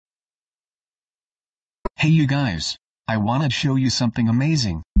Hey you guys, I wanna show you something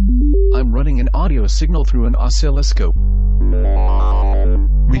amazing. I'm running an audio signal through an oscilloscope.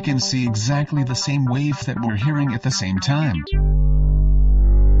 We can see exactly the same wave that we're hearing at the same time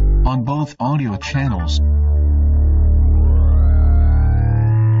on both audio channels,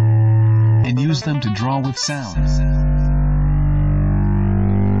 and use them to draw with sound.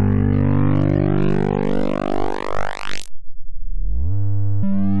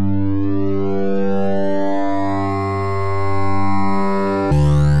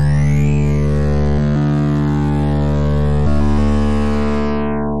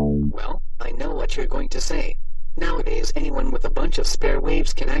 You're going to say. Nowadays anyone with a bunch of spare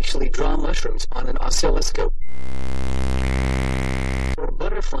waves can actually draw mushrooms on an oscilloscope. Or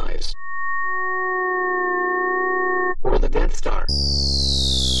butterflies. Or the Death Star.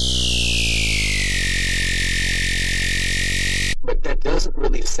 But that doesn't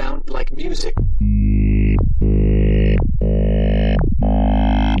really sound like music.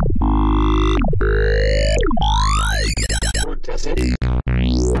 Or does it?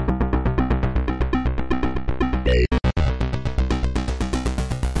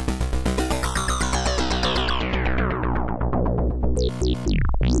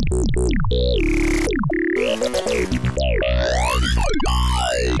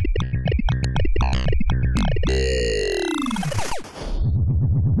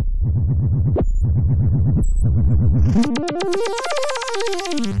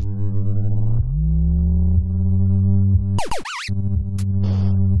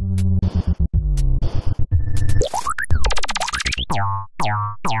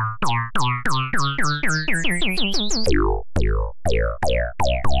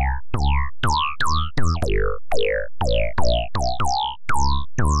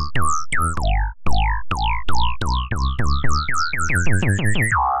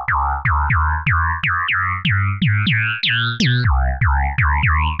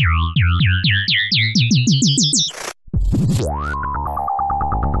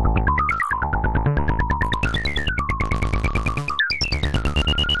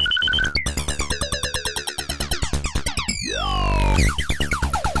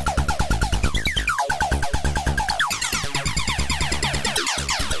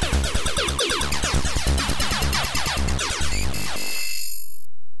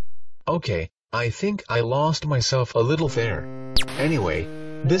 Okay, I think I lost myself a little there. Anyway,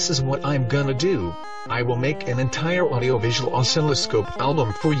 this is what I'm gonna do. I will make an entire audiovisual oscilloscope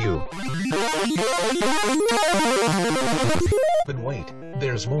album for you. But wait,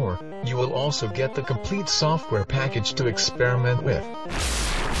 there's more. You will also get the complete software package to experiment with.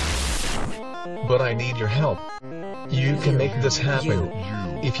 But I need your help. You can make this happen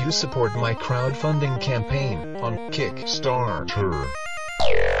if you support my crowdfunding campaign on Kickstarter.